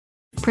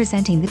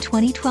Presenting the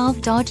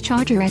 2012 Dodge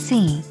Charger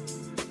SE.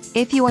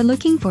 If you are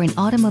looking for an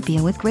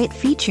automobile with great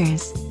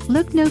features,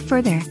 look no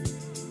further.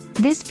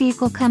 This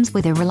vehicle comes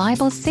with a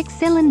reliable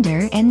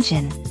 6-cylinder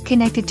engine,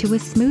 connected to a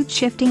smooth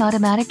shifting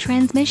automatic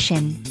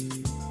transmission.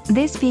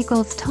 This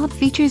vehicle's top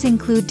features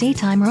include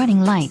daytime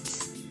running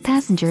lights,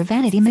 passenger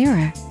vanity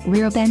mirror,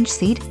 rear bench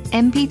seat,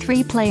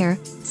 MP3 player,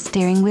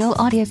 steering wheel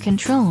audio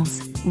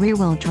controls,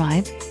 rear-wheel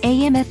drive,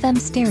 AM/FM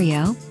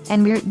stereo,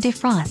 and rear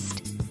defrost.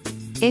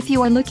 If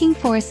you are looking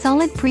for a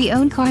solid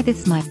pre-owned car,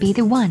 this might be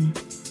the one.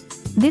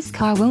 This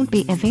car won't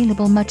be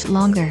available much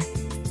longer.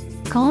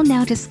 Call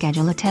now to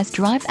schedule a test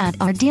drive at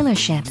our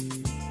dealership.